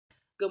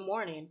Good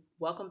morning.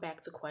 Welcome back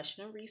to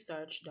Question and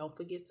Research. Don't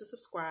forget to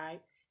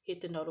subscribe,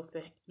 hit the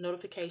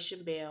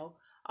notification bell,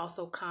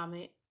 also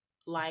comment,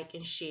 like,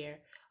 and share.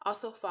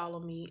 Also follow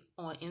me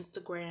on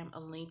Instagram. A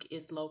link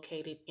is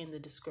located in the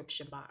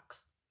description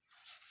box.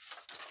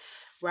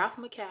 Ralph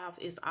Metcalfe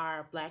is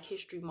our Black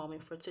History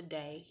moment for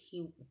today.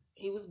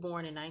 He was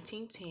born in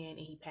 1910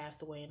 and he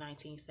passed away in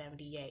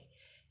 1978.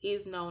 He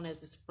is known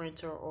as a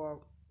sprinter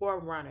or a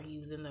runner. He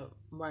was in the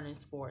running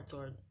sports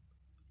or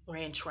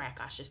ran track,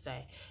 I should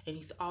say. And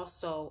he's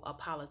also a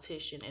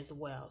politician as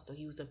well. So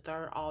he was a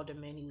third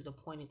alderman. He was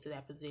appointed to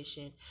that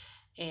position.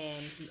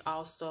 And he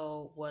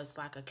also was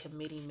like a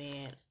committee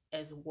man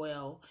as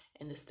well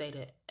in the state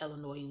of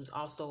Illinois. He was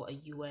also a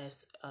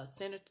U.S.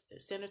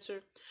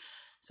 Senator.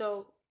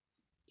 So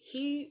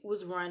he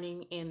was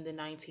running in the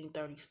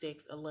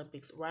 1936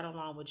 Olympics right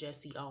along with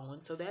Jesse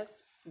Owens. So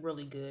that's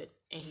really good.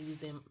 And he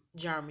was in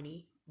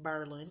Germany,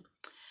 Berlin.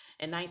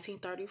 In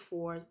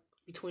 1934,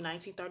 between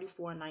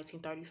 1934 and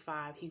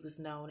 1935, he was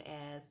known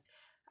as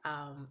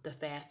the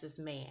fastest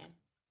man.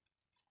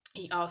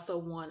 He also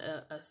won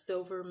a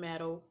silver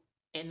medal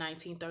in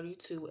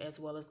 1932 as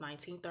well as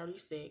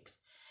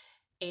 1936.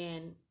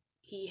 And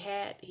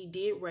he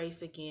did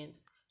race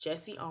against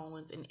Jesse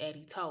Owens and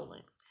Eddie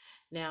Tolan.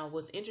 Now,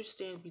 what's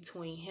interesting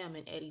between him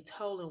and Eddie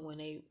Tolan, when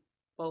they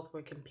both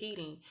were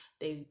competing,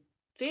 they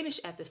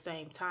finished at the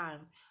same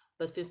time.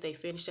 But since they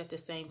finished at the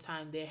same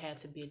time, there had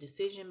to be a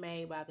decision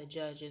made by the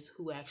judges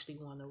who actually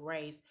won the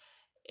race,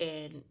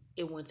 and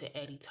it went to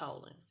Eddie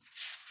Tolan.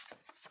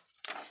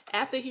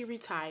 After he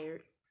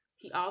retired,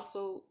 he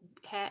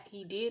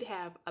did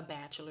have a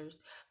bachelor's,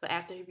 but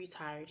after he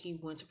retired, he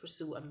went to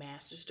pursue a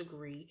master's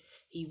degree.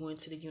 He went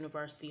to the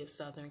University of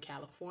Southern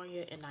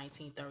California in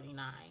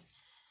 1939.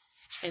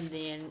 And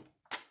then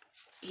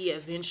he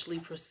eventually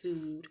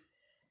pursued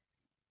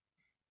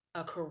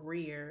a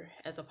career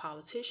as a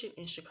politician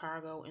in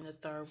Chicago in the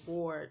 3rd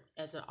Ward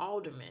as an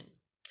alderman.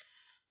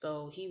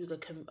 So he was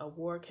a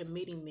ward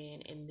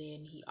committeeman, and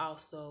then he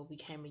also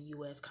became a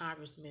U.S.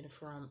 congressman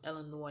from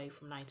Illinois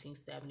from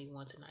 1971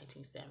 to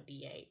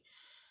 1978.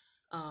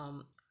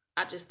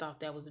 I just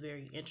thought that was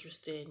very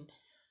interesting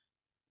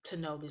to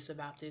know this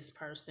about this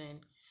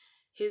person.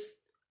 His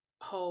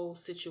whole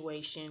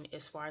situation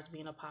as far as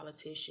being a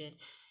politician,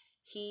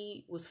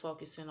 he was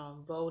focusing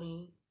on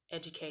voting,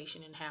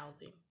 education, and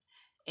housing.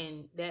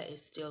 And that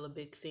is still a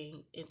big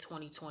thing in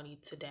 2020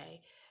 today.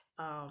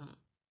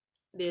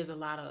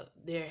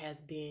 There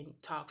has been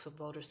talks of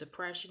voter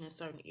suppression in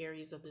certain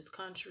areas of this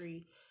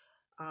country.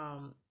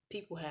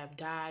 People have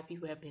died.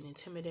 People have been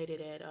intimidated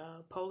at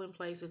polling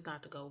places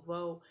not to go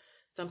vote.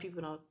 Some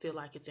people don't feel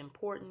like it's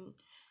important.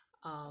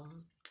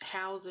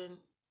 Housing.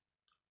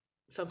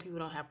 Some people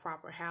don't have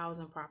proper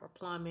housing, proper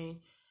plumbing.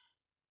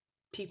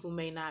 People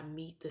may not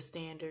meet the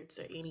standards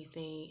or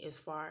anything as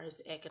far as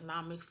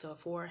economics to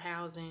afford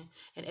housing,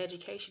 and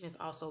education is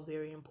also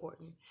very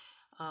important.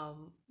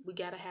 We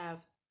got to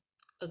have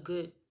a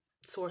good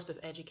source of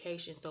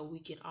education so we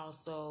can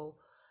also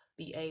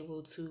be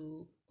able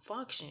to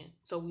function,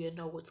 so we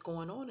know what's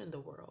going on in the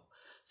world.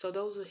 So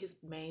those are his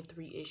main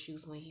 3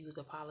 issues when he was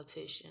a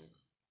politician.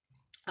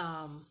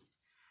 And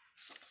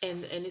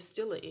it's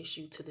still an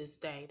issue to this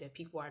day that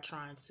people are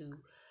trying to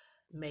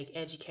make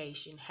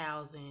education,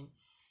 housing,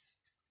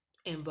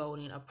 and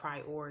voting a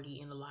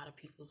priority in a lot of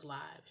people's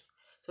lives.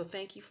 So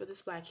thank you for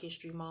this Black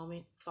History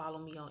moment. Follow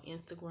me on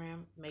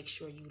Instagram. Make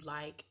sure you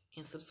like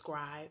and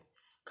subscribe,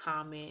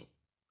 comment,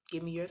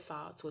 give me your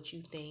thoughts, what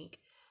you think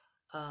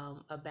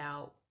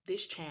about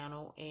this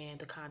channel and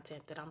the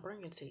content that I'm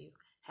bringing to you.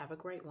 Have a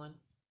great one.